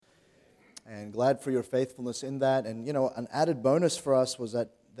and glad for your faithfulness in that. And, an added bonus for us was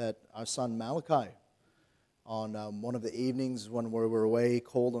that our son Malachi, on one of the evenings when we were away,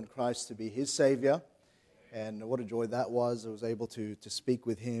 called on Christ to be his Savior. And what a joy that was. I was able to speak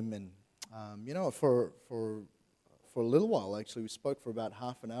with him. And, for a little while, actually, we spoke for about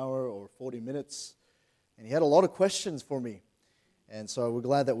half an hour or 40 minutes. And he had a lot of questions for me. And so we're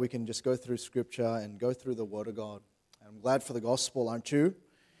glad that we can just go through Scripture and go through the Word of God. I'm glad for the gospel, aren't you?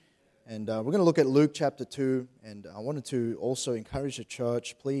 And we're going to look at Luke chapter 2. And I wanted to also encourage the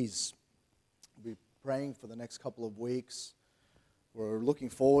church, please be praying for the next couple of weeks. We're looking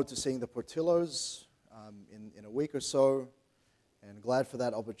forward to seeing the Portillos in a week or so. And glad for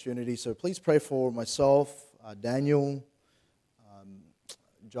that opportunity. So please pray for myself, Daniel,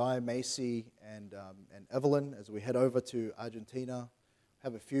 Jai, Macy, and Evelyn as we head over to Argentina. I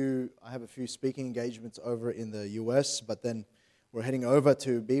have a few speaking engagements over in the U.S., but then we're heading over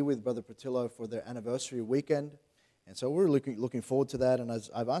to be with Brother Portillo for their anniversary weekend. And so we're looking forward to that. And as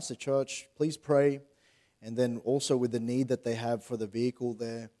I've asked the church, please pray. And then also with the need that they have for the vehicle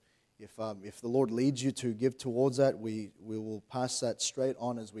there, if the Lord leads you to give towards that, we will pass that straight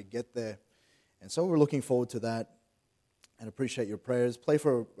on as we get there. And so we're looking forward to that. And appreciate your prayers. Pray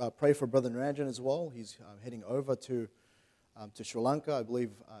for Brother Naranjan as well. He's heading over to Sri Lanka, I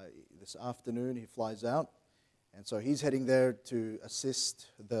believe, this afternoon. He flies out, and so he's heading there to assist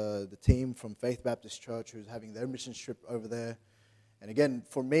the team from Faith Baptist Church who's having their mission trip over there. And again,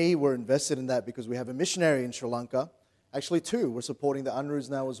 for me, we're invested in that because we have a missionary in Sri Lanka. Actually, two. We're supporting the UNRUs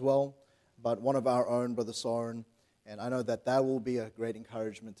now as well, but one of our own, Brother Soren, and I know that will be a great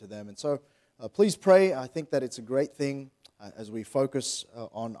encouragement to them. And so, please pray. I think that it's a great thing. As we focus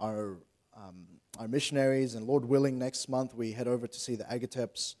on our missionaries, and Lord willing, next month we head over to see the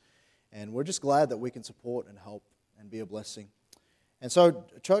Agateps, and we're just glad that we can support and help and be a blessing. And so,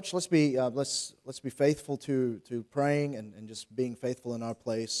 church, let's be faithful to praying and just being faithful in our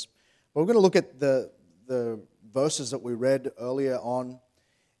place. But we're going to look at the verses that we read earlier on,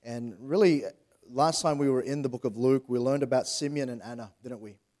 and really, last time we were in the book of Luke, we learned about Simeon and Anna, didn't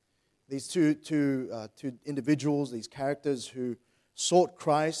we? These two individuals, these characters who sought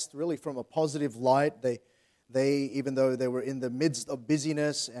Christ really from a positive light. They even though they were in the midst of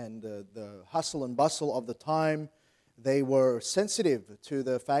busyness and the hustle and bustle of the time, they were sensitive to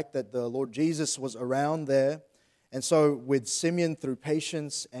the fact that the Lord Jesus was around there. And so with Simeon through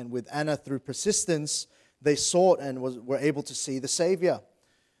patience and with Anna through persistence, they sought and were able to see the Savior.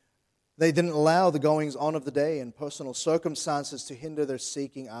 They didn't allow the goings-on of the day and personal circumstances to hinder their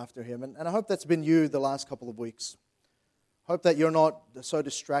seeking after Him. And I hope that's been you the last couple of weeks. Hope that you're not so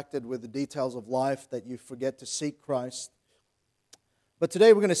distracted with the details of life that you forget to seek Christ. But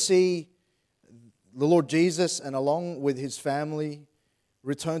today we're going to see the Lord Jesus and along with His family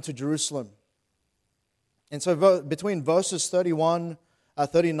return to Jerusalem. And so between verses 39,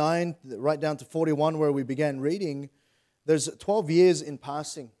 right down to 41 where we began reading, there's 12 years in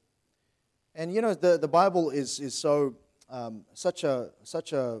passing. And the Bible is so such a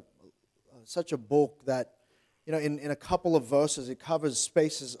book that in a couple of verses it covers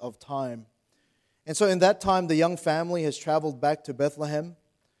spaces of time. And so in that time the young family has traveled back to Bethlehem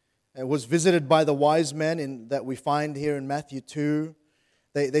and was visited by the wise men that we find here in Matthew 2.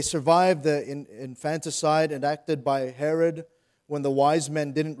 They survived the infanticide enacted by Herod when the wise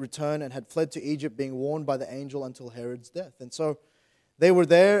men didn't return and had fled to Egypt, being warned by the angel until Herod's death. And so they were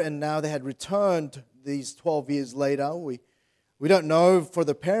there, and now they had returned these 12 years later. We don't know for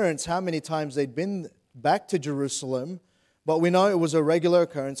the parents how many times they'd been back to Jerusalem, but we know it was a regular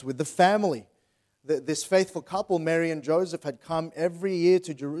occurrence with the family. This faithful couple, Mary and Joseph, had come every year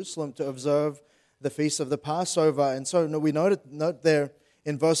to Jerusalem to observe the feast of the Passover. And so we note there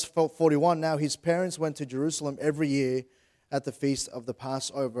in verse 41, now his parents went to Jerusalem every year at the feast of the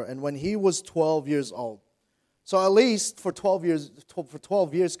Passover. And when he was 12 years old, so at least for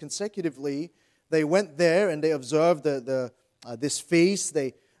 12 years consecutively, they went there and they observed this feast.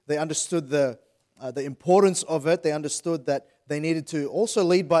 They understood the importance of it. They understood that they needed to also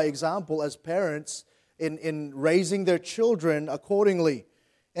lead by example as parents in raising their children accordingly.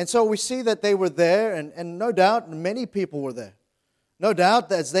 And so we see that they were there, and no doubt many people were there. No doubt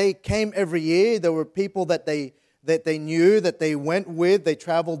that as they came every year, there were people that they knew, that they went with. They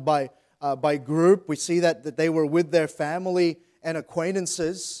traveled by group. We see that they were with their family and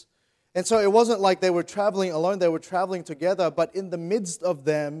acquaintances. And so it wasn't like they were traveling alone, they were traveling together, but in the midst of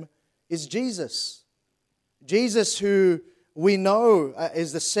them is Jesus. Jesus, who we know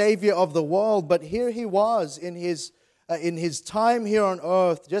is the Savior of the world, but here He was in His time here on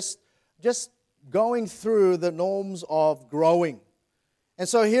earth, just going through the norms of growing. And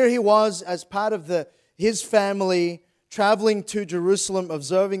so here he was as part of his family traveling to Jerusalem,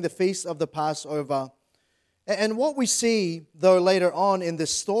 observing the feast of the Passover. And what we see, though, later on in this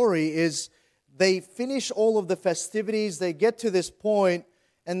story is they finish all of the festivities, they get to this point,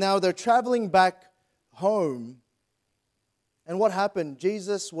 and now they're traveling back home. And what happened?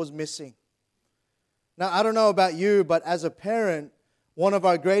 Jesus was missing. Now, I don't know about you, but as a parent, one of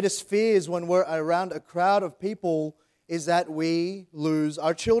our greatest fears when we're around a crowd of people is that we lose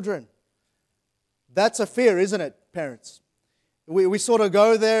our children. That's a fear, isn't it, parents? We sort of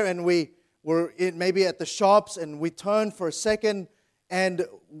go there and we're maybe at the shops and we turn for a second and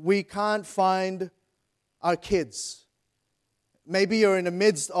we can't find our kids. Maybe you're in the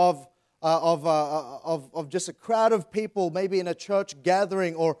midst of just a crowd of people, maybe in a church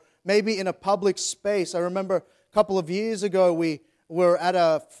gathering or maybe in a public space. I remember a couple of years ago we were at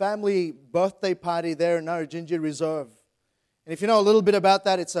a family birthday party there in Narrabeen Reserve. And if you know a little bit about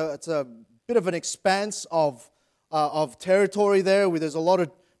that, it's a bit of an expanse of territory there where there's a lot of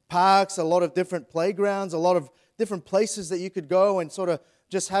parks, a lot of different playgrounds, a lot of different places that you could go and sort of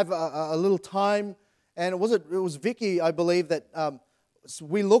just have a little time. And it was Vicky, I believe, that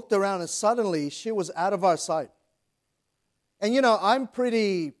we looked around and suddenly she was out of our sight. And you know, I'm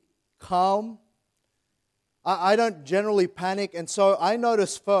pretty calm. I don't generally panic, and so I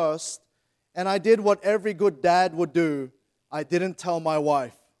noticed first, and I did what every good dad would do. I didn't tell my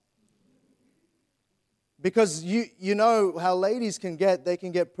wife. Because you know how ladies they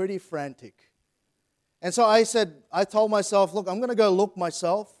can get pretty frantic. And so I told myself, look, I'm going to go look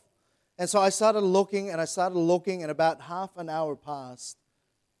myself. And so I started looking, and about half an hour passed,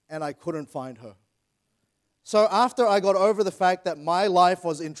 and I couldn't find her. So after I got over the fact that my life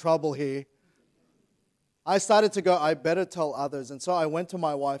was in trouble here, I started to go, I better tell others. And so I went to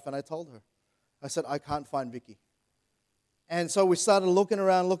my wife and I told her. I said, I can't find Vicky. And so we started looking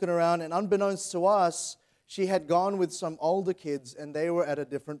around, and unbeknownst to us, she had gone with some older kids and they were at a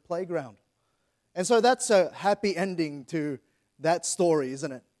different playground. And so that's a happy ending to that story,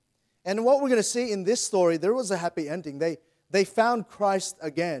 isn't it? And what we're going to see in this story, there was a happy ending. They found Christ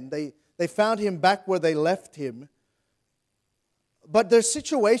again. They found Him back where they left Him. But there's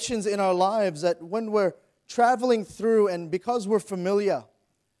situations in our lives that when we're traveling through and because we're familiar,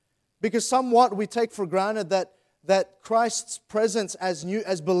 because somewhat we take for granted that Christ's presence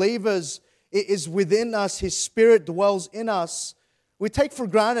as believers is within us, His Spirit dwells in us, we take for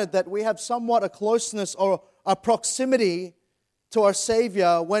granted that we have somewhat a closeness or a proximity to our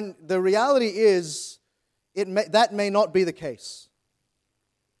Savior when the reality is that may not be the case.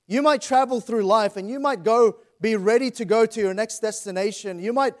 You might travel through life and you might be ready to go to your next destination.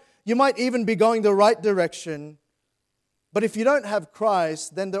 You might even be going the right direction. But if you don't have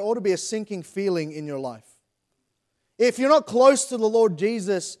Christ, then there ought to be a sinking feeling in your life. If you're not close to the Lord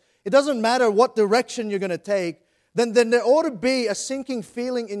Jesus, it doesn't matter what direction you're going to take, then there ought to be a sinking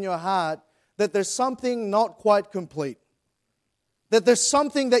feeling in your heart that there's something not quite complete. That there's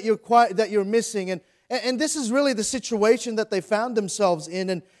something that you're missing. And this is really the situation that they found themselves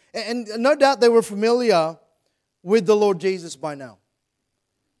in. And no doubt they were familiar with the Lord Jesus by now.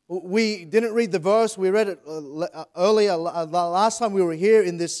 We didn't read the verse. We read it earlier, last time we were here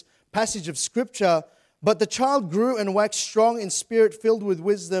in this passage of Scripture. But the child grew and waxed strong in spirit, filled with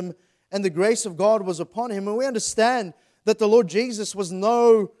wisdom, and the grace of God was upon him. And we understand that the Lord Jesus was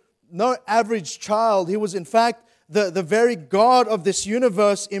no average child. He was, in fact, the very God of this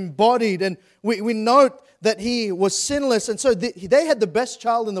universe embodied. And we note that He was sinless. And so they had the best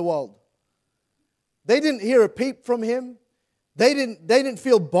child in the world. They didn't hear a peep from Him. They didn't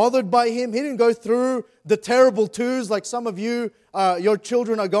feel bothered by Him. He didn't go through the terrible twos like some of you, your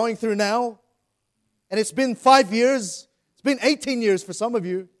children are going through now. And it's been 5 years. It's been 18 years for some of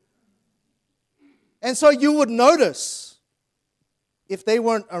you. And so you would notice if they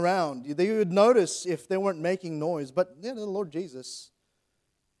weren't around. You would notice if they weren't making noise. But the Lord Jesus,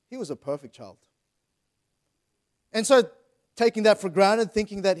 He was a perfect child. And so taking that for granted,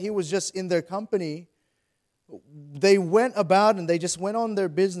 thinking that He was just in their company, they went about and they just went on their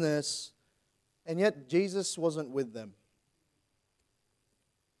business, and yet Jesus wasn't with them.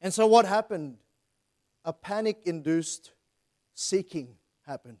 And so what happened? A panic-induced seeking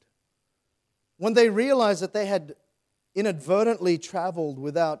happened. When they realized that they had inadvertently traveled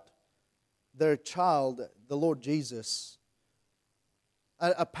without their child, the Lord Jesus,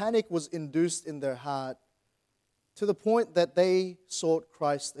 a panic was induced in their heart to the point that they sought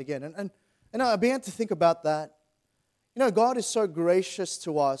Christ again. And I began to think about that. You know, God is so gracious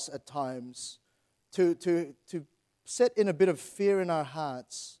to us at times to set in a bit of fear in our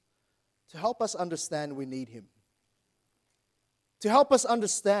hearts to help us understand we need Him. to help us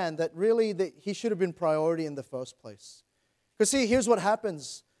understand that really that He should have been priority in the first place. Because see, here's what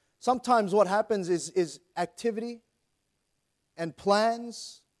happens. Sometimes what happens is activity and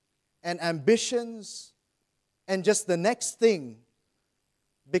plans and ambitions and just the next thing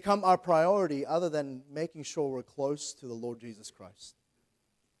become our priority other than making sure we're close to the Lord Jesus Christ.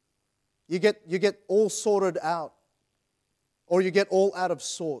 You get all sorted out, or you get all out of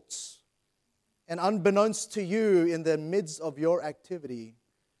sorts. And unbeknownst to you, in the midst of your activity,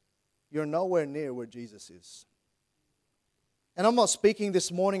 you're nowhere near where Jesus is. And I'm not speaking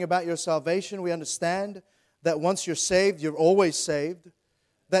this morning about your salvation. We understand that once you're saved, you're always saved.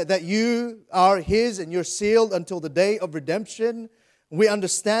 That you are His and you're sealed until the day of redemption. We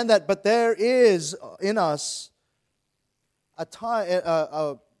understand that, but there is in us a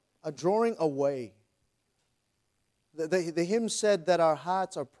drawing away. The hymn said that our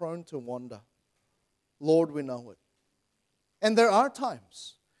hearts are prone to wander. Lord, we know it. And there are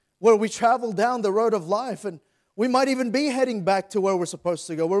times where we travel down the road of life and we might even be heading back to where we're supposed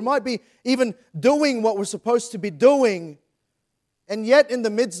to go. We might be even doing what we're supposed to be doing. And yet in the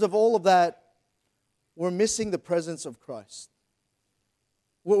midst of all of that, we're missing the presence of Christ.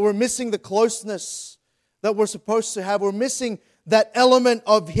 We're missing the closeness that we're supposed to have. We're missing that element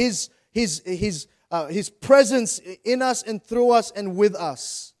of His presence in us and through us and with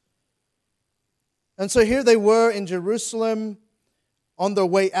us. And so here they were in Jerusalem, on their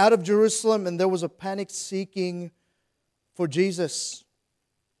way out of Jerusalem, and there was a panic seeking for Jesus.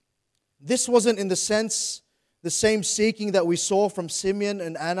 This wasn't in the sense, the same seeking that we saw from Simeon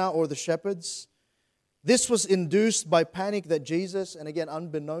and Anna or the shepherds. This was induced by panic that Jesus, and again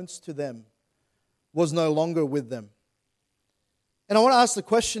unbeknownst to them, was no longer with them. And I want to ask the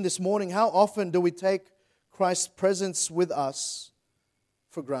question this morning, how often do we take Christ's presence with us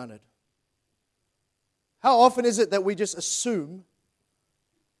for granted? How often is it that we just assume,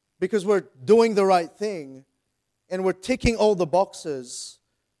 because we're doing the right thing and we're ticking all the boxes,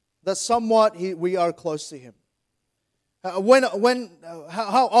 that somewhat we are close to Him?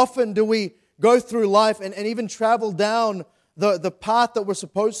 How often do we go through life and even travel down the path that we're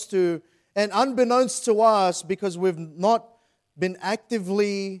supposed to, and unbeknownst to us, because we've not been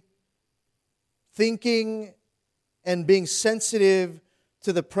actively thinking and being sensitive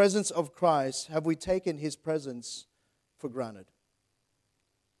to the presence of Christ, have we taken His presence for granted?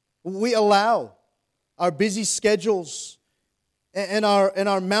 We allow our busy schedules and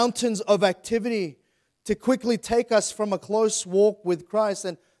our mountains of activity to quickly take us from a close walk with Christ.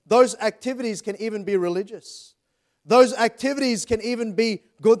 And those activities can even be religious. Those activities can even be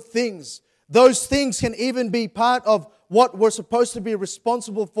good things. Those things can even be part of what we're supposed to be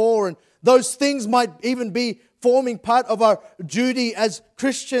responsible for. And those things might even be forming part of our duty as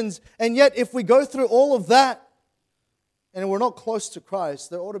Christians. And yet, if we go through all of that and we're not close to Christ,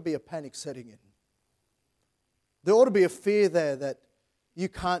 there ought to be a panic setting in. There ought to be a fear there that you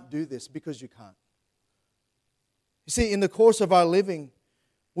can't do this because you can't. You see, in the course of our living,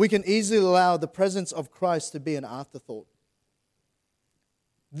 we can easily allow the presence of Christ to be an afterthought.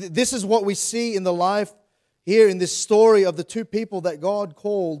 This is what we see in the life here in this story of the two people that God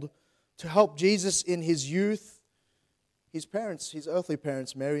called to help Jesus in His youth, His parents, His earthly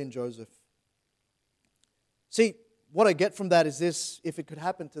parents, Mary and Joseph. See, what I get from that is this: if it could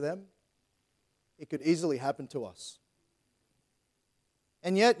happen to them, it could easily happen to us.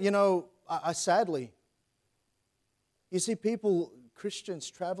 And yet, I sadly, you see people, Christians,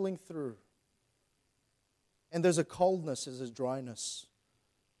 traveling through, and there's a coldness, there's a dryness.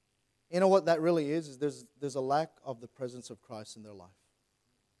 You know what that really is there's a lack of the presence of Christ in their life.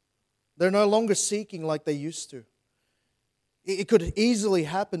 They're no longer seeking like they used to. It could easily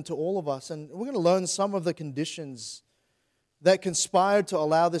happen to all of us, and we're going to learn some of the conditions that conspired to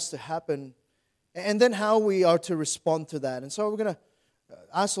allow this to happen, and then how we are to respond to that. And so we're going to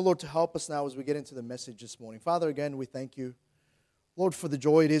ask the Lord to help us now as we get into the message this morning. Father, again, we thank You, Lord, for the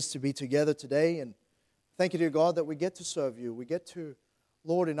joy it is to be together today, and thank You, dear God, that we get to serve You. We get to,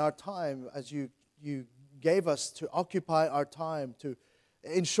 Lord, in our time, as You gave us to occupy our time, to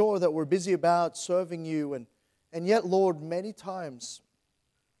ensure that we're busy about serving You. And yet, Lord, many times,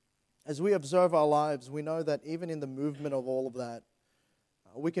 as we observe our lives, we know that even in the movement of all of that,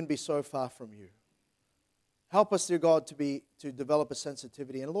 we can be so far from You. Help us, dear God, to develop a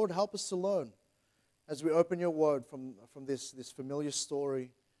sensitivity. And Lord, help us to learn as we open Your Word from this familiar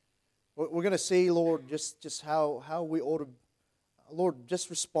story. We're going to see, Lord, just how we ought to, Lord, just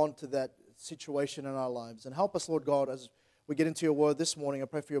respond to that situation in our lives. And help us, Lord God, as we get into Your Word this morning. I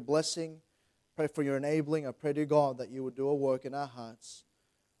pray for Your blessing. I pray for Your enabling. I pray, dear God, that You would do a work in our hearts.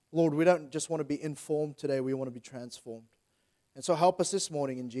 Lord, we don't just want to be informed today. We want to be transformed. And so help us this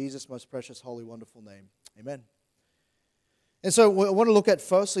morning in Jesus' most precious, holy, wonderful name. Amen. And so I want to look at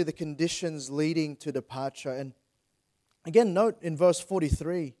firstly the conditions leading to departure. And again, note in verse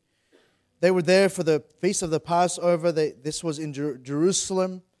 43, they were there for the feast of the Passover. This was in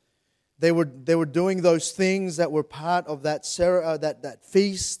Jerusalem. They were doing those things that were part of that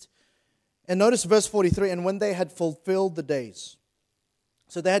feast. And notice verse 43, and when they had fulfilled the days.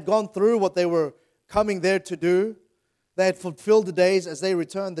 So they had gone through what they were coming there to do. They had fulfilled the days. As they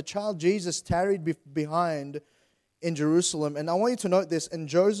returned, the child Jesus tarried behind in Jerusalem. And I want you to note this, and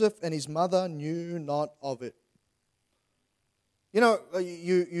Joseph and his mother knew not of it. You know,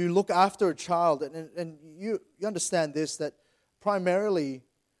 you look after a child, and you understand this, that primarily,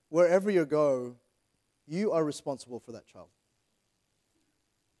 wherever you go, you are responsible for that child.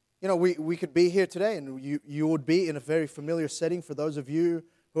 You know, we could be here today, and you would be in a very familiar setting for those of you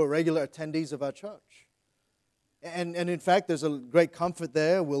who are regular attendees of our church. And in fact, there's a great comfort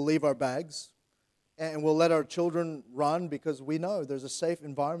there. We'll leave our bags, and we'll let our children run because we know there's a safe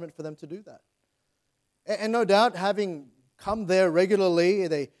environment for them to do that. And no doubt, having come there regularly,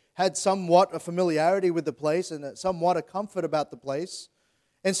 they had somewhat a familiarity with the place and somewhat a comfort about the place.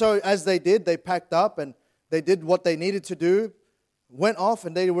 And so as they did, they packed up and they did what they needed to do, went off,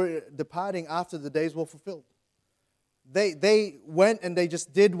 and they were departing after the days were fulfilled. They went and they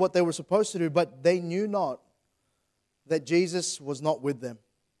just did what they were supposed to do, but they knew not that Jesus was not with them.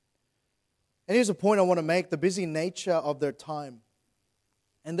 And here's a point I want to make: the busy nature of their time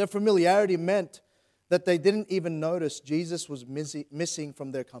and their familiarity meant that they didn't even notice Jesus was missing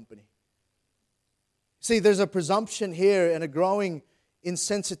from their company. See, there's a presumption here and a growing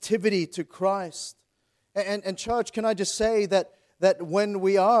insensitivity to Christ. And church, can I just say that when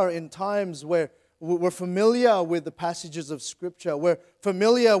we are in times where we're familiar with the passages of Scripture, we're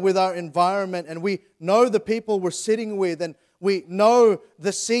familiar with our environment, and we know the people we're sitting with, and we know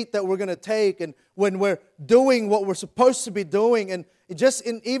the seat that we're going to take, and when we're doing what we're supposed to be doing, and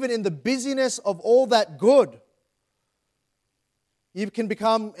even in the busyness of all that good, you can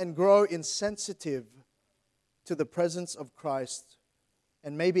become and grow insensitive to the presence of Christ,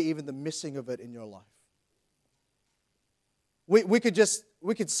 and maybe even the missing of it in your life. We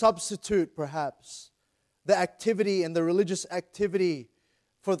could substitute perhaps the activity and the religious activity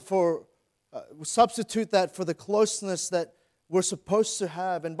substitute that for the closeness that we're supposed to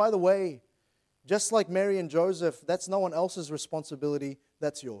have. And by the way, just like Mary and Joseph, that's no one else's responsibility,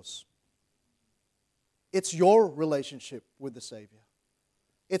 that's yours. It's your relationship with the Savior.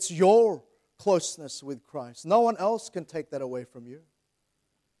 It's your closeness with Christ. No one else can take that away from you.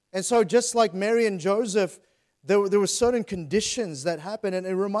 And so just like Mary and Joseph, there were certain conditions that happened, and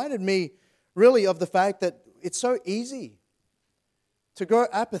it reminded me really of the fact that it's so easy to grow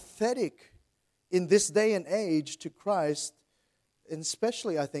apathetic in this day and age to Christ, and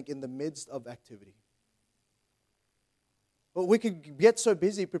especially, I think, in the midst of activity. But we could get so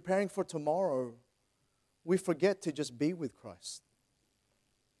busy preparing for tomorrow, we forget to just be with Christ.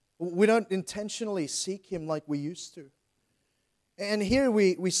 We don't intentionally seek Him like we used to. And here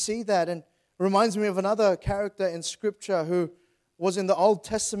we see that, and it reminds me of another character in Scripture who was in the Old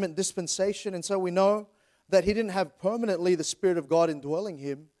Testament dispensation, and so we know that he didn't have permanently the Spirit of God indwelling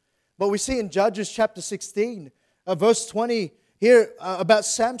him. But we see in Judges chapter 16, verse 20, here about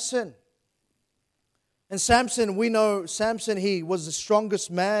Samson. And Samson, we know Samson, he was the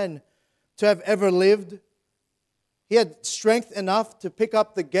strongest man to have ever lived. He had strength enough to pick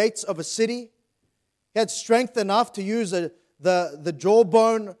up the gates of a city. He had strength enough to use the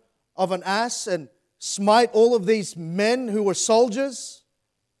jawbone of an ass and smite all of these men who were soldiers.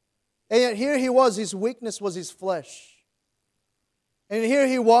 And yet here he was, his weakness was his flesh. And here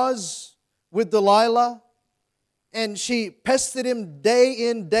he was with Delilah, and she pestered him day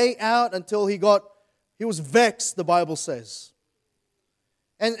in, day out until he was vexed, the Bible says.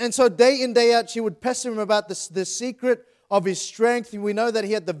 And so day in, day out, she would pester him about the secret of his strength. We know that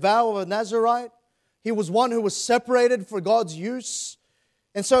he had the vow of a Nazirite. He was one who was separated for God's use.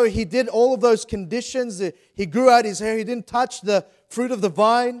 And so he did all of those conditions. He grew out his hair. He didn't touch the fruit of the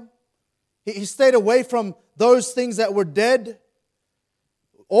vine. He stayed away from those things that were dead.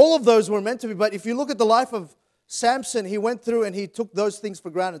 All of those were meant to be. But if you look at the life of Samson, he went through and he took those things for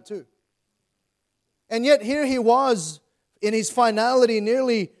granted too. And yet here he was in his finality,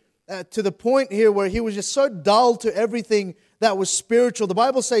 nearly to the point here where he was just so dull to everything that was spiritual. The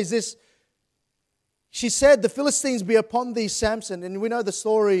Bible says this. She said, "The Philistines be upon thee, Samson." And we know the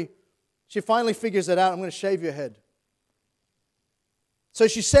story. She finally figures it out. "I'm going to shave your head." So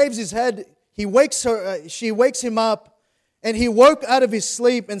she shaves his head. She wakes him up. And he woke out of his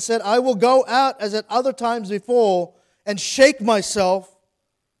sleep and said, "I will go out as at other times before, and shake myself.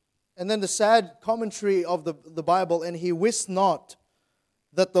 And then the sad commentary of the Bible, and he wist not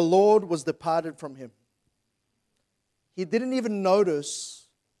that the Lord was departed from him. He didn't even notice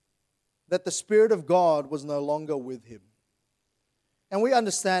that the Spirit of God was no longer with him. And we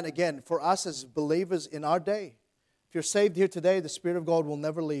understand, again, for us as believers in our day, if you're saved here today, the Spirit of God will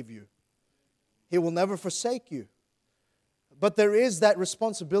never leave you. He will never forsake you. But there is that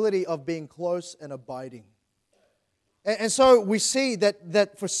responsibility of being close and abiding. And so we see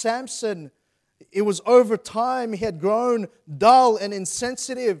that for Samson, it was over time he had grown dull and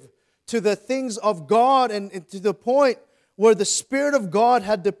insensitive to the things of God, and to the point where the Spirit of God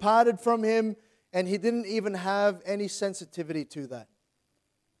had departed from him, and he didn't even have any sensitivity to that.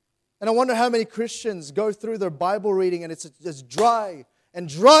 And I wonder how many Christians go through their Bible reading and it's as dry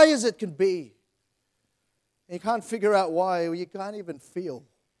as it can be. And you can't figure out why, or you can't even feel.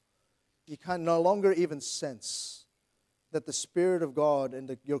 You can no longer even sense that the Spirit of God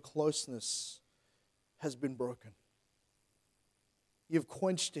and your closeness has been broken. You've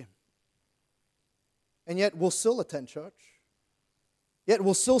quenched Him. And yet we'll still attend church. Yet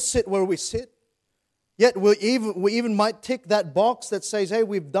we'll still sit where we sit. Yet we even might tick that box that says, hey,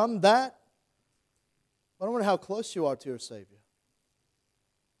 we've done that. I wonder how close you are to your Savior.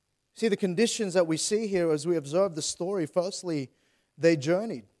 See, the conditions that we see here as we observe the story, firstly, they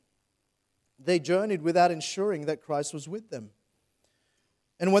journeyed. They journeyed without ensuring that Christ was with them.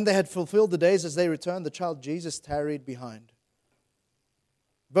 And when they had fulfilled the days as they returned, the child Jesus tarried behind.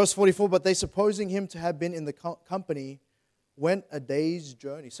 Verse 44, but they, supposing him to have been in the company, went a day's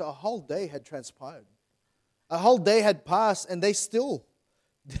journey. So a whole day had transpired. A whole day had passed, and they still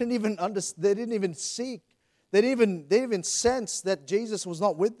didn't even understand. They didn't even seek. They didn't even sense that Jesus was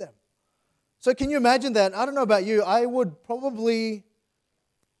not with them. So can you imagine that? I don't know about you. I would probably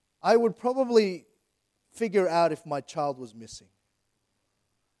figure out if my child was missing.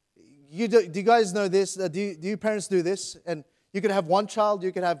 Do you guys know this? Do you parents do this? And you could have one child,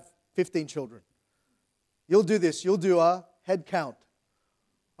 you could have 15 children. You'll do this. You'll do a head count.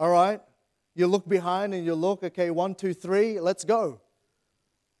 All right? You look behind and you look, okay, 1, 2, 3, let's go.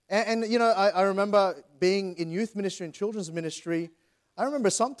 And you know, I remember being in youth ministry and children's ministry. I remember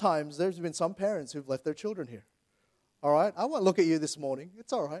sometimes there's been some parents who've left their children here. All right? I won't look at you this morning.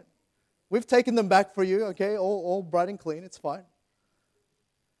 It's all right. We've taken them back for you, okay? All bright and clean. It's fine.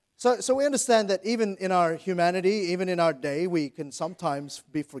 So we understand that even in our humanity, even in our day, we can sometimes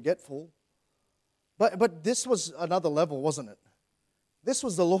be forgetful. But this was another level, wasn't it? This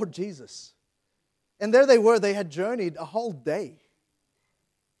was the Lord Jesus. And there they were. They had journeyed a whole day.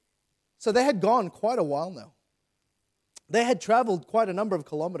 So they had gone quite a while now. They had traveled quite a number of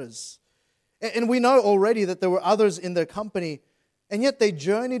kilometers. And we know already that there were others in their company, and yet they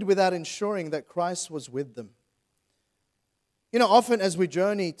journeyed without ensuring that Christ was with them. You know, often as we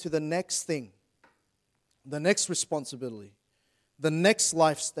journey to the next thing, the next responsibility, the next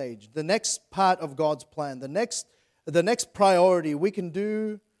life stage, the next part of God's plan, the next priority, we can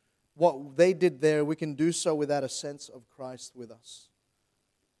do what they did there. We can do so without a sense of Christ with us.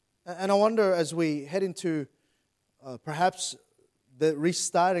 And I wonder, as we head into perhaps the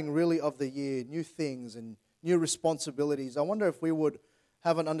restarting really of the year, new things and new responsibilities, I wonder if we would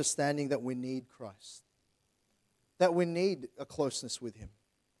have an understanding that we need Christ, that we need a closeness with Him.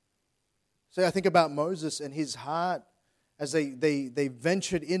 So I think about Moses and his heart as they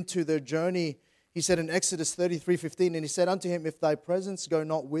ventured into their journey. He said in Exodus 33:15, and he said unto him, if thy presence go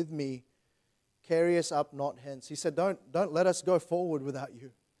not with me, carry us up not hence. He said, don't let us go forward without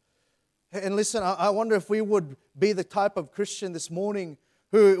you. And listen, I wonder if we would be the type of Christian this morning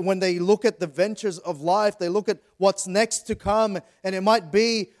who, when they look at the ventures of life, they look at what's next to come, and it might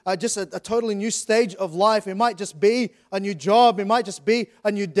be just a totally new stage of life. It might just be a new job. It might just be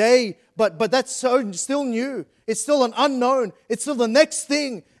a new day, but that's still new. It's still an unknown. It's still the next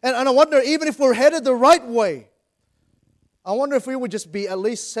thing. And I wonder, even if we're headed the right way, I wonder if we would just be at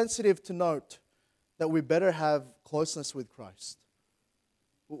least sensitive to note that we better have closeness with Christ.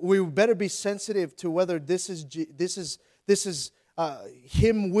 We better be sensitive to whether this is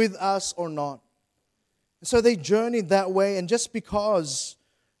Him with us or not. So they journeyed that way, and just because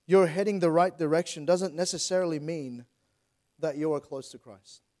you're heading the right direction doesn't necessarily mean that you are close to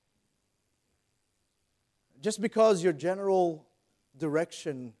Christ. Just because your general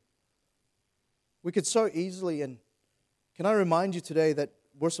direction, we could so easily, and can I remind you today that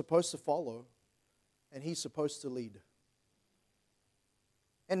we're supposed to follow and He's supposed to lead.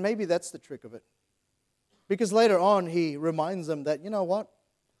 And maybe that's the trick of it. Because later on, He reminds them that, you know what?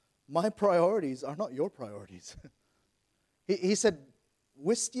 My priorities are not your priorities. He said,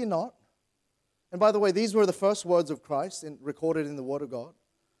 wist ye not And by the way, these were the first words of Christ recorded in the Word of God.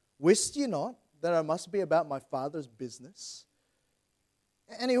 Wist ye not that I must be about my Father's business?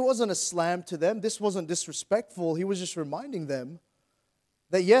 And it wasn't a slam to them. This wasn't disrespectful. He was just reminding them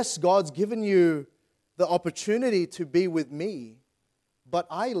that yes, God's given you the opportunity to be with me, but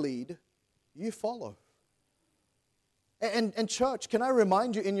I lead, you follow. And church, can I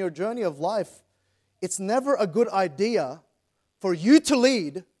remind you, in your journey of life, it's never a good idea for you to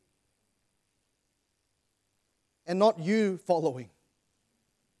lead and not you following.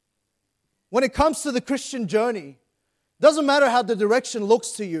 When it comes to the Christian journey, it doesn't matter how the direction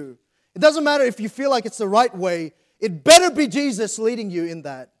looks to you. It doesn't matter if you feel like it's the right way. It better be Jesus leading you in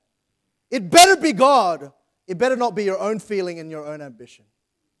that. It better be God. It better not be your own feeling and your own ambition.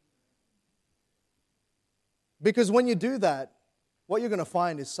 Because when you do that, what you're going to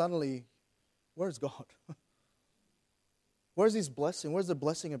find is suddenly, where's God? Where's His blessing? Where's the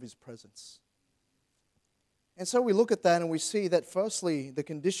blessing of His presence? And so we look at that and we see that firstly, the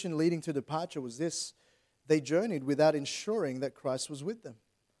condition leading to departure was this: they journeyed without ensuring that Christ was with them.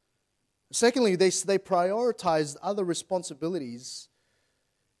 Secondly, they prioritized other responsibilities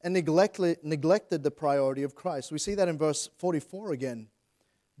and neglected the priority of Christ. We see that in verse 44 again.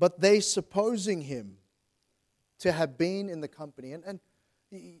 But they, supposing Him to have been in the company, and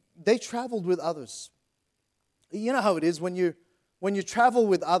they traveled with others. You know how it is when you travel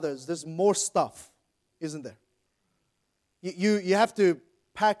with others, there's more stuff, isn't there? You have to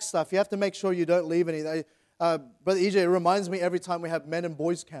pack stuff. You have to make sure you don't leave anything. Brother EJ, it reminds me every time we have men and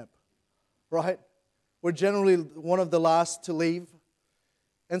boys camp, right? We're generally one of the last to leave.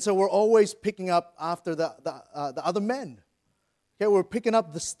 And so we're always picking up after the other men. Okay, we're picking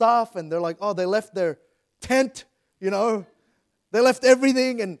up the stuff and they're like, oh, they left their tent, They left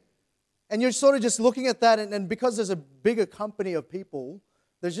everything. And you're sort of just looking at that. And because there's a bigger company of people,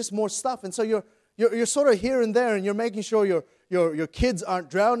 there's just more stuff. And so you're sort of here and there, and you're making sure your kids aren't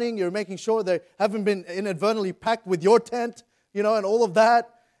drowning. You're making sure they haven't been inadvertently packed with your tent, and all of that.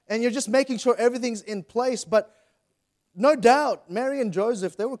 And you're just making sure everything's in place. But no doubt, Mary and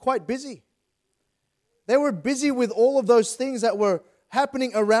Joseph, they were quite busy. They were busy with all of those things that were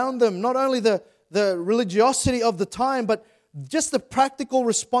happening around them. Not only the religiosity of the time, but just the practical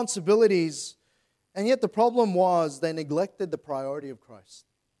responsibilities. And yet the problem was they neglected the priority of Christ.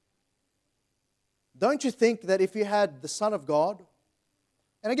 Don't you think that if you had the Son of God,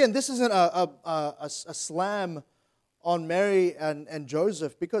 and again, this isn't a slam on Mary and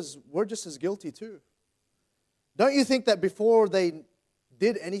Joseph, because we're just as guilty too. Don't you think that before they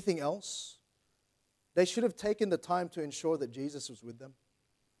did anything else, they should have taken the time to ensure that Jesus was with them?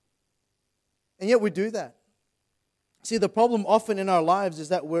 And yet we do that. See, the problem often in our lives is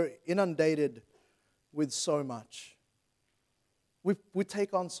that we're inundated with so much. We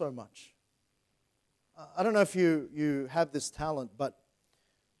take on so much. I don't know if you have this talent, but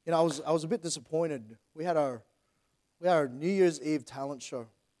I was a bit disappointed. We had our New Year's Eve talent show,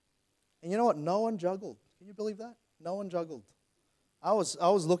 and you know what? No one juggled. Can you believe that? No one juggled. I was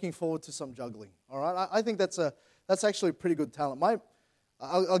looking forward to some juggling. All right, I think that's actually a pretty good talent.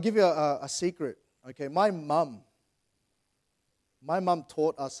 I'll give you a secret. Okay, my mum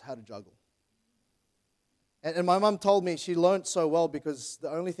taught us how to juggle. And my mum told me she learned so well because the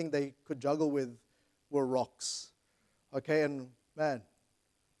only thing they could juggle with were rocks. Okay, and man,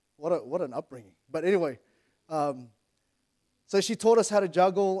 what an upbringing. But anyway, so she taught us how to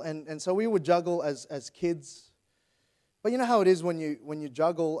juggle, and so we would juggle as kids. But you know how it is when you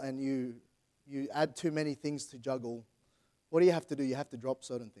juggle and you add too many things to juggle. What do you have to do? You have to drop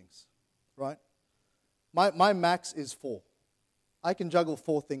certain things, right? My max is 4. I can juggle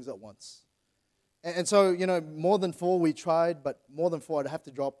 4 things at once. And so, more than 4 we tried, but more than 4 I'd have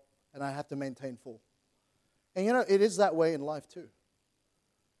to drop, and I have to maintain 4. And it is that way in life too.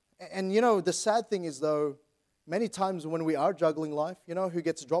 And the sad thing is, though, many times when we are juggling life, who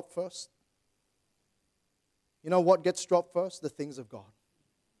gets dropped first? You know what gets dropped first? The things of God.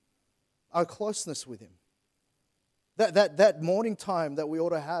 Our closeness with Him. That morning time that we ought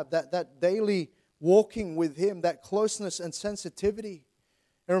to have, that daily walking with Him, that closeness and sensitivity.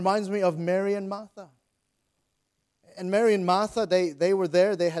 It reminds me of Mary and Martha. And Mary and Martha, they were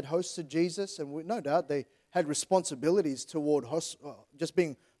there, they had hosted Jesus, and no doubt they had responsibilities toward just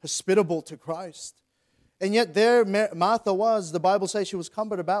being hospitable to Christ. And yet there Martha was, the Bible says she was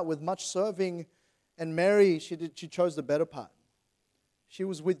cumbered about with much serving, and Mary, she chose the better part. She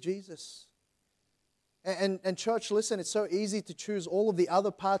was with Jesus. And church, listen, it's so easy to choose all of the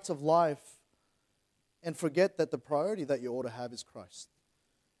other parts of life and forget that the priority that you ought to have is Christ.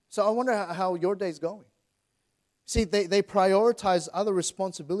 So I wonder how your day's going. See, they prioritized other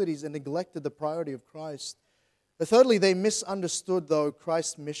responsibilities and neglected the priority of Christ. But thirdly, they misunderstood, though,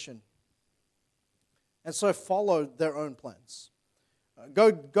 Christ's mission, and so followed their own plans.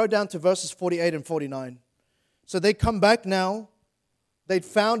 Go down to verses 48 and 49. So they come back now. They'd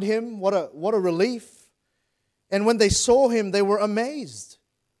found him. What a relief. And when they saw him, they were amazed.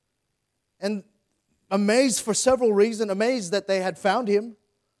 And amazed for several reasons. Amazed that they had found him.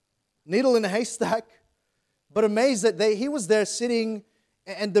 Needle in a haystack. But amazed that he was there sitting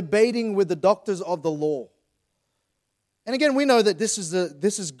and debating with the doctors of the law. And again, we know that this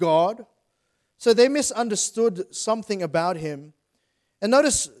is God. So they misunderstood something about him. And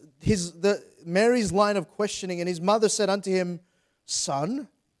notice Mary's line of questioning. And his mother said unto him, Son,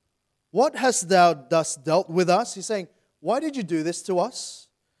 what hast thou thus dealt with us? He's saying, why did you do this to us?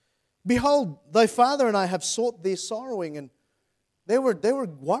 Behold, thy father and I have sought thee sorrowing. And they were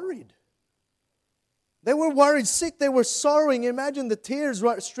worried. They were worried, sick. They were sorrowing. Imagine the tears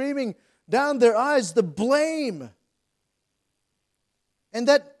streaming down their eyes, the blame. And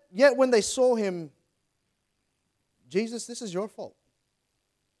that yet when they saw him, Jesus, this is your fault.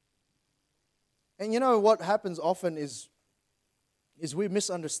 And you know what happens often is we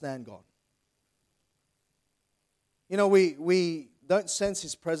misunderstand God. You know, we don't sense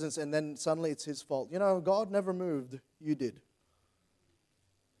His presence and then suddenly it's His fault. You know, God never moved, you did.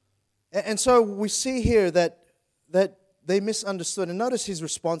 And so we see here that they misunderstood. And notice his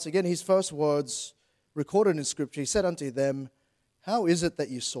response again, his first words recorded in Scripture. He said unto them, How is it that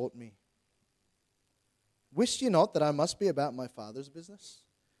you sought me? Wist ye not that I must be about my Father's business?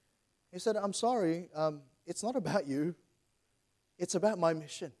 He said, I'm sorry, it's not about you. It's about my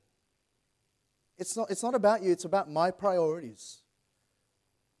mission. It's not about you, it's about my priorities.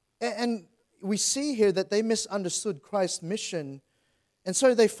 And we see here that they misunderstood Christ's mission, and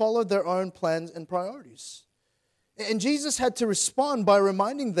so they followed their own plans and priorities. And Jesus had to respond by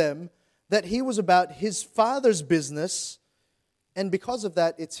reminding them that He was about His Father's business, and because of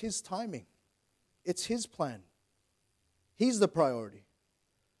that, it's His timing. It's His plan. He's the priority.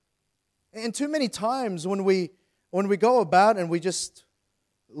 And too many times when we go about and we just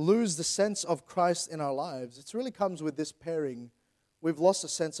lose the sense of Christ in our lives, it really comes with this pairing. We've lost a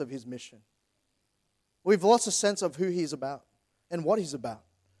sense of His mission. We've lost a sense of who He's about and what He's about.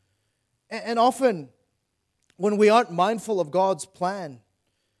 And often, when we aren't mindful of God's plan,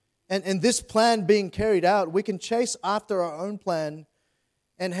 and this plan being carried out, we can chase after our own plan,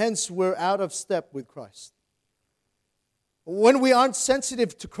 and hence we're out of step with Christ. When we aren't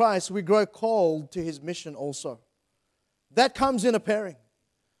sensitive to Christ, we grow cold to His mission also. That comes in a pairing.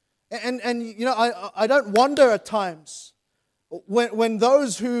 And you know, I don't wonder at times when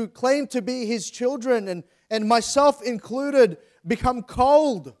those who claim to be His children, and myself included, become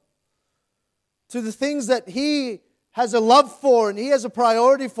cold to the things that He has a love for and He has a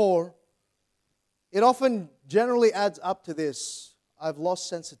priority for. It often generally adds up to this: I've lost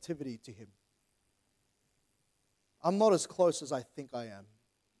sensitivity to Him. I'm not as close as I think I am.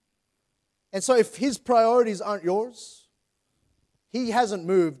 And so if His priorities aren't yours, He hasn't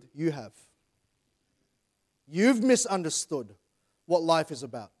moved, you have. You've misunderstood what life is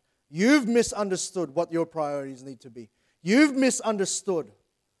about. You've misunderstood what your priorities need to be. You've misunderstood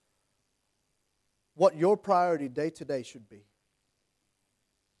what your priority day to day should be.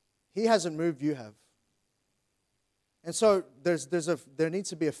 He hasn't moved, you have. And so there needs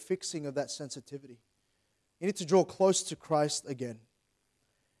to be a fixing of that sensitivity. You need to draw close to Christ again.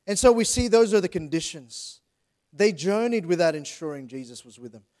 And so we see those are the conditions. They journeyed without ensuring Jesus was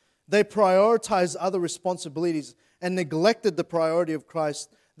with them. They prioritized other responsibilities and neglected the priority of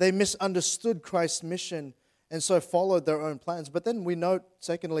Christ. They misunderstood Christ's mission and so followed their own plans. But then we note,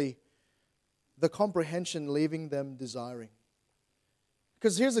 secondly, the comprehension leaving them desiring.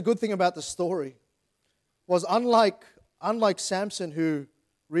 Because here's the good thing about the story, was unlike Samson, who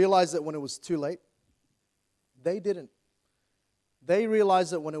realized that when it was too late, they didn't. They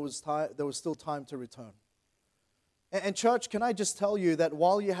realized that when it was time, there was still time to return. And church, can I just tell you that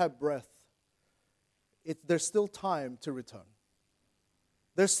while you have breath, there's still time to return.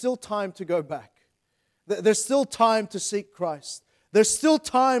 There's still time to go back. There's still time to seek Christ. There's still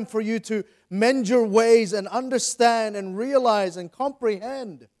time for you to mend your ways and understand and realize and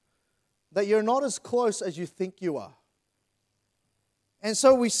comprehend that you're not as close as you think you are. And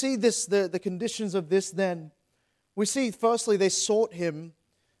so we see this, the conditions of this then. We see, firstly, they sought Him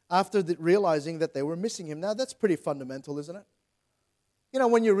after realizing that they were missing Him. Now, that's pretty fundamental, isn't it? You know,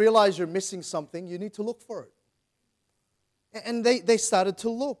 when you realize you're missing something, you need to look for it. And they started to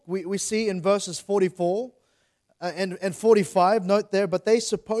look. We see in verses 44 and 45, note there, but they,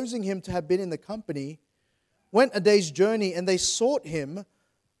 supposing Him to have been in the company, went a day's journey, and they sought him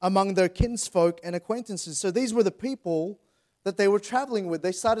among their kinsfolk and acquaintances. So these were the people that they were traveling with.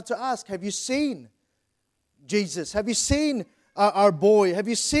 They started to ask, have you seen Jesus? Have you seen our boy? Have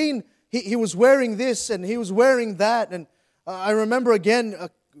you seen, he was wearing this and he was wearing that? And I remember again,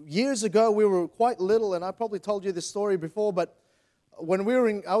 years ago, we were quite little, and I probably told you this story before, but when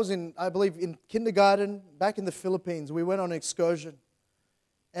I was in, I believe, in kindergarten, back in the Philippines, we went on an excursion.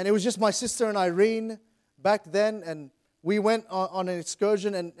 And it was just my sister and Irene back then, and we went on an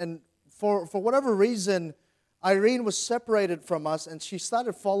excursion, and for whatever reason, Irene was separated from us, and she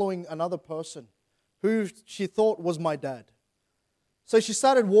started following another person who she thought was my dad. So she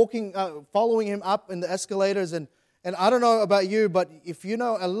started following him up in the escalators, and I don't know about you, but if you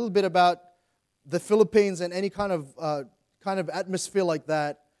know a little bit about the Philippines and any kind of atmosphere like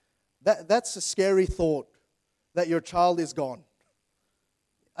that's a scary thought that your child is gone.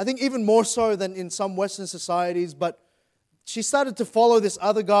 I think even more so than in some Western societies, but she started to follow this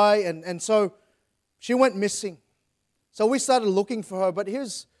other guy, and so she went missing. So we started looking for her, but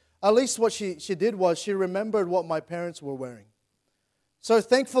here's at least what she did was she remembered what my parents were wearing. So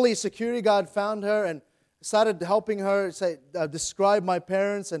thankfully, a security guard found her and started helping her describe my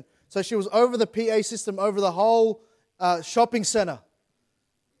parents. And so she was over the PA system, over the whole shopping center.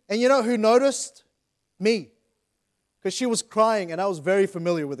 And you know who noticed? Me. Because she was crying, and I was very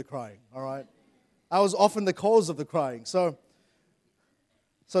familiar with the crying, all right? I was often the cause of the crying. So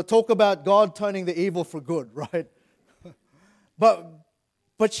talk about God turning the evil for good, right?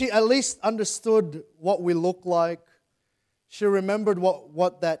 But she at least understood what we looked like. She remembered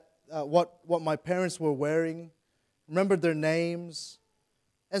what my parents were wearing, remembered their names.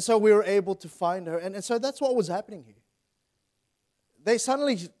 And so we were able to find her. And so that's what was happening here. They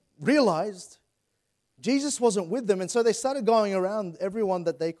suddenly realized Jesus wasn't with them. And so they started going around everyone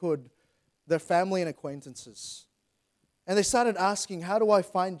that they could, their family and acquaintances. And they started asking, how do I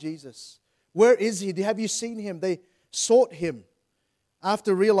find Jesus? Where is he? Have you seen him? They sought him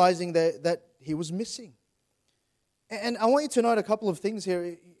after realizing that he was missing. And I want you to note a couple of things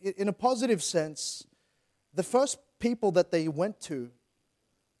here. In a positive sense, the first people that they went to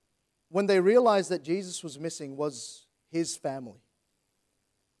when they realized that Jesus was missing was his family.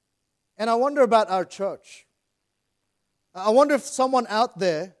 And I wonder about our church. I wonder if someone out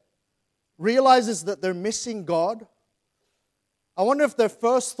there realizes that they're missing God. I wonder if their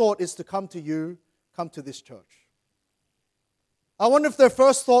first thought is to come to you, come to this church. I wonder if their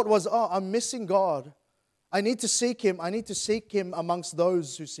first thought was, oh, I'm missing God. I need to seek him. I need to seek him amongst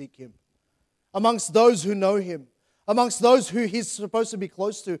those who seek him, amongst those who know him, amongst those who he's supposed to be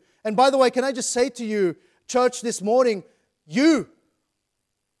close to. And by the way, can I just say to you, church, this morning, you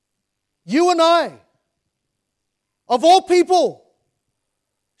and I, of all people,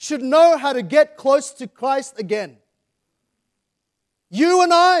 should know how to get close to Christ again. You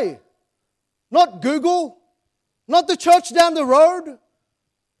and I, not Google, not the church down the road.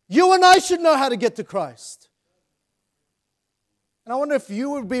 You and I should know how to get to Christ. And I wonder if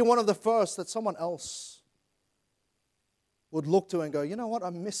you would be one of the first that someone else would look to and go, you know what,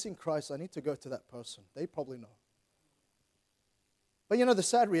 I'm missing Christ. I need to go to that person. They probably know. But you know, the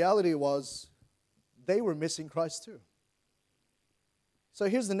sad reality was they were missing Christ too. So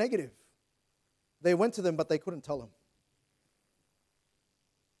here's the negative. They went to them, but they couldn't tell him.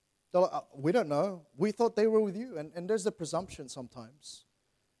 They're like, we don't know. We thought they were with you. And there's the presumption sometimes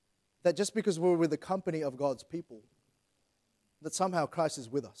that just because we're with the company of God's people, that somehow Christ is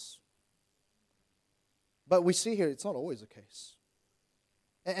with us. But we see here, it's not always the case.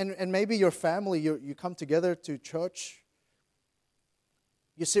 And maybe your family, you come together to church,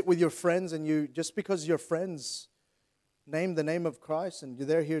 you sit with your friends, and just because your friends name the name of Christ, and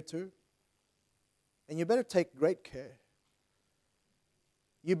they're here too, and you better take great care.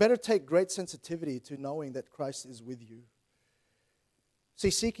 You better take great sensitivity to knowing that Christ is with you. See,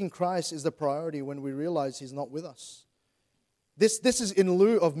 seeking Christ is the priority when we realize he's not with us. This is in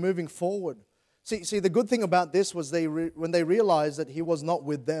lieu of moving forward. See, the good thing about this was when they realized that he was not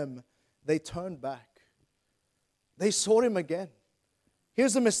with them, they turned back. They sought him again.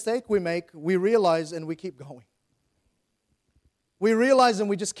 Here's the mistake we make. We realize and we keep going. We realize and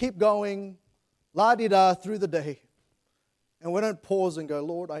we just keep going, la-di-da, through the day. And we don't pause and go,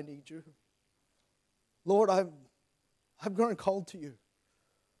 Lord, I need you. Lord, I've grown cold to you.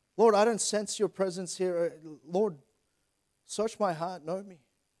 Lord, I don't sense your presence here. Lord, search my heart, know me.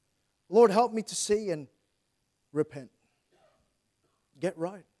 Lord, help me to see and repent. Get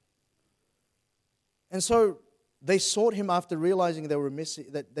right. And so they sought him after realizing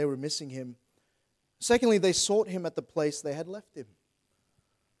that they were missing him. Secondly, they sought him at the place they had left him.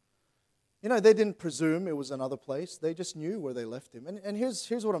 You know, they didn't presume it was another place. They just knew where they left him. And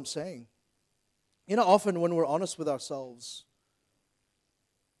here's what I'm saying. You know, often when we're honest with ourselves,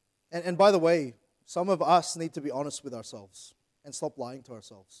 and by the way, some of us need to be honest with ourselves and stop lying to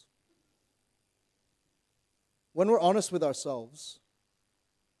ourselves. When we're honest with ourselves,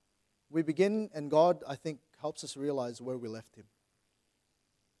 we begin, and God, I think, helps us realize where we left him.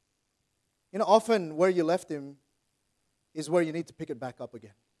 You know, often where you left him is where you need to pick it back up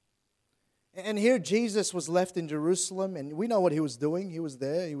again. And here Jesus was left in Jerusalem, and we know what he was doing. He was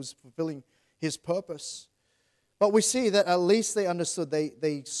there. He was fulfilling his purpose. But we see that at least they understood.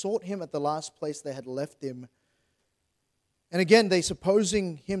 They sought him at the last place they had left him. And again, they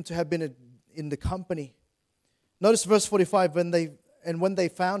supposing him to have been in the company. Notice verse 45, when they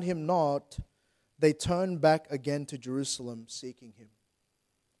found him not, they turned back again to Jerusalem, seeking him.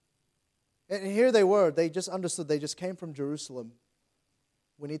 And here they were. They just understood. They just came from Jerusalem.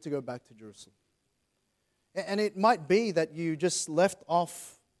 We need to go back to Jerusalem. And it might be that you just left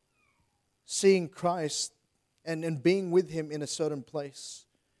off seeing Christ and being with him in a certain place.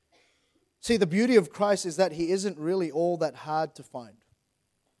 See, the beauty of Christ is that he isn't really all that hard to find.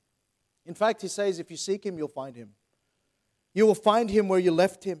 In fact, he says, if you seek him, you'll find him. You will find him where you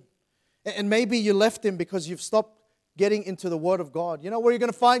left him. And maybe you left him because you've stopped getting into the Word of God. You know where you're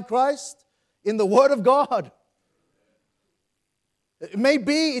going to find Christ? In the Word of God.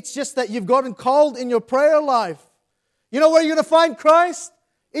 Maybe it's just that you've gotten cold in your prayer life. You know where you're going to find Christ?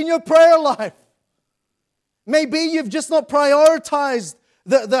 In your prayer life. Maybe you've just not prioritized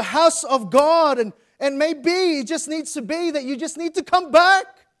the house of God. And maybe it just needs to be that you just need to come back.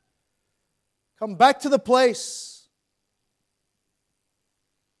 Come back to the place.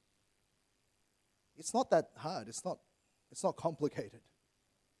 It's not that hard. It's not complicated.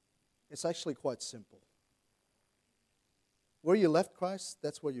 It's actually quite simple. Where you left Christ,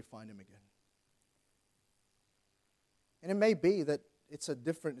 that's where you find him again. And it may be that it's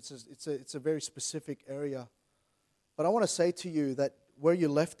a very specific area. But I want to say to you that where you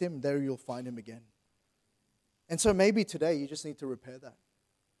left him, there you'll find him again. And so maybe today you just need to repair that.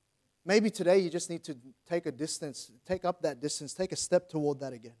 Maybe today you just need to take up that distance, take a step toward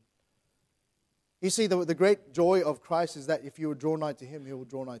that again. You see, the great joy of Christ is that if you will draw nigh to him, he will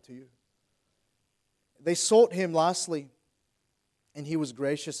draw nigh to you. They sought him lastly, and he was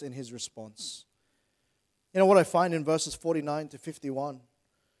gracious in his response. You know what I find in verses 49 to 51?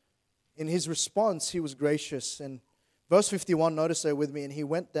 In his response, he was gracious. And verse 51, notice there with me, and he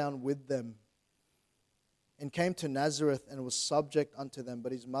went down with them and came to Nazareth and was subject unto them.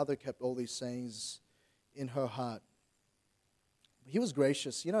 But his mother kept all these sayings in her heart. He was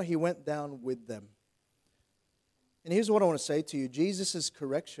gracious. You know, he went down with them. And here's what I want to say to you. Jesus'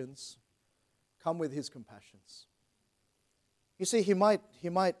 corrections come with his compassions. You see, he might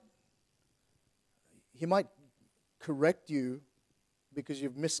correct you because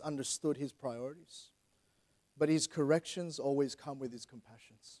you've misunderstood his priorities. But his corrections always come with his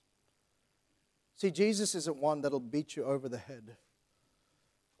compassions. See, Jesus isn't one that'll beat you over the head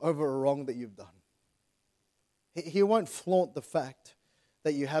over a wrong that you've done. He won't flaunt the fact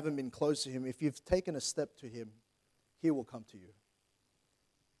that you haven't been close to him. If you've taken a step to him, he will come to you.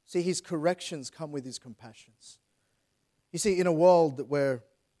 See, his corrections come with his compassions. You see, in a world where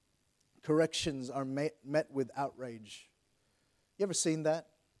corrections are met with outrage, you ever seen that?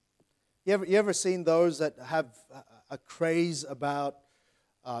 You ever seen those that have a craze about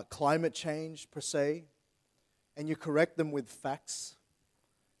climate change per se, and you correct them with facts?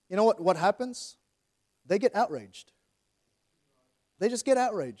 You know what happens? They get outraged. They just get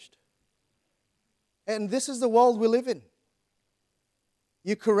outraged. And this is the world we live in.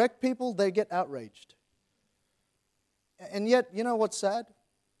 You correct people, they get outraged. And yet, you know what's sad?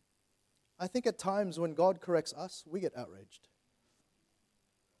 I think at times when God corrects us, we get outraged.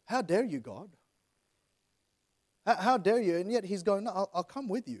 How dare you, God? How dare you? And yet he's going, no, I'll come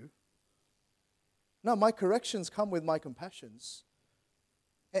with you. No, my corrections come with my compassions.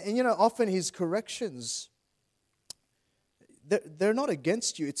 And you know, often his corrections, they're not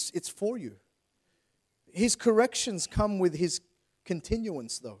against you, it's for you. His corrections come with his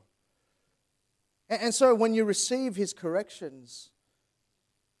continuance, though. And so when you receive his corrections,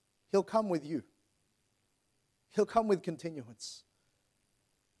 he'll come with you. He'll come with continuance.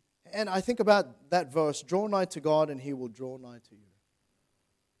 And I think about that verse, draw nigh to God and he will draw nigh to you.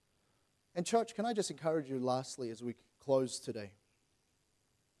 And church, can I just encourage you lastly as we close today?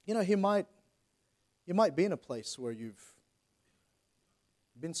 You know, you might be in a place where you've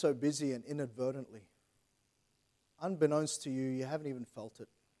been so busy and inadvertently, unbeknownst to you, you haven't even felt it.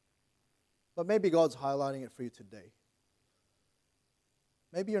 But maybe God's highlighting it for you today.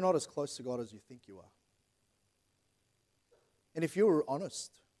 Maybe you're not as close to God as you think you are. And if you're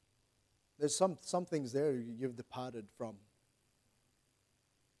honest, there's some things there you've departed from.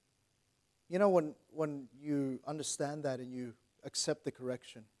 You know, when you understand that and you accept the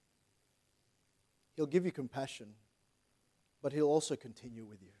correction, He'll give you compassion, but He'll also continue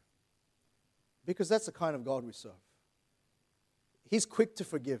with you. Because that's the kind of God we serve. He's quick to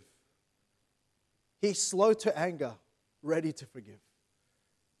forgive. He's slow to anger, ready to forgive.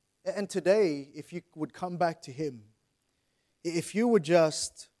 And today, if you would come back to Him, if you would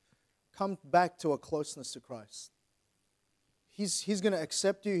just come back to a closeness to Christ, He's going to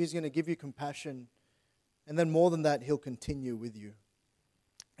accept you, He's going to give you compassion, and then more than that, He'll continue with you.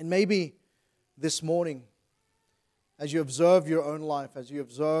 And maybe this morning, as you observe your own life, as you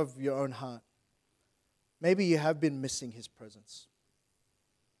observe your own heart, maybe you have been missing His presence.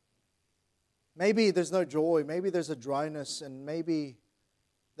 Maybe there's no joy, maybe there's a dryness, and maybe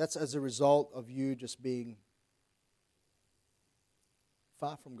that's as a result of you just being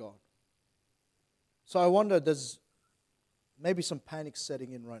far from God. So I wonder, does maybe some panic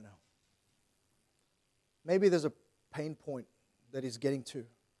setting in right now? Maybe there's a pain point that He's getting to.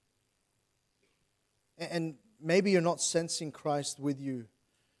 And maybe you're not sensing Christ with you.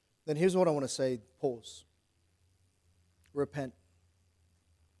 Then here's what I want to say. Pause. Repent.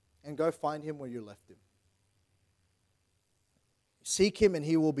 And go find Him where you left Him. Seek Him and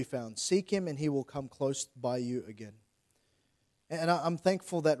He will be found. Seek Him and He will come close by you again. And I'm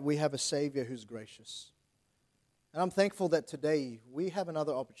thankful that we have a Savior who's gracious. And I'm thankful that today we have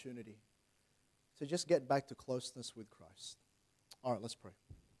another opportunity to just get back to closeness with Christ. All right, let's pray.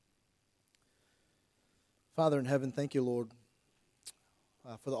 Father in heaven, thank you, Lord,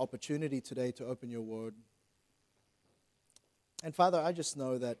 for the opportunity today to open your word. And Father, I just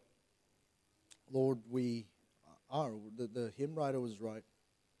know that, Lord, we are. The hymn writer was right.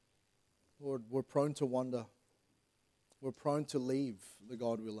 Lord, we're prone to wander. We're prone to leave the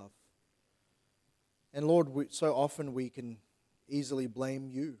God we love. And Lord, so often we can easily blame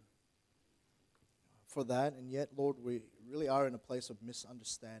you for that. And yet, Lord, we really are in a place of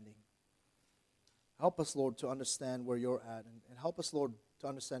misunderstanding. Help us, Lord, to understand where you're at. And help us, Lord, to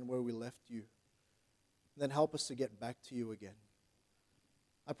understand where we left you. And then help us to get back to you again.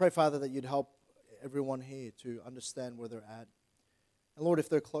 I pray, Father, that you'd help everyone here to understand where they're at. And Lord, if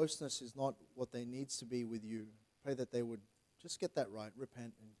their closeness is not what they needs to be with you, pray that they would just get that right,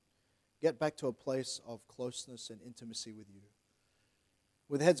 repent, and get back to a place of closeness and intimacy with you.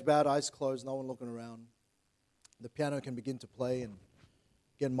 With heads bowed, eyes closed, no one looking around, the piano can begin to play. And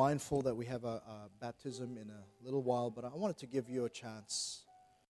again, mindful that we have a baptism in a little while, but I wanted to give you a chance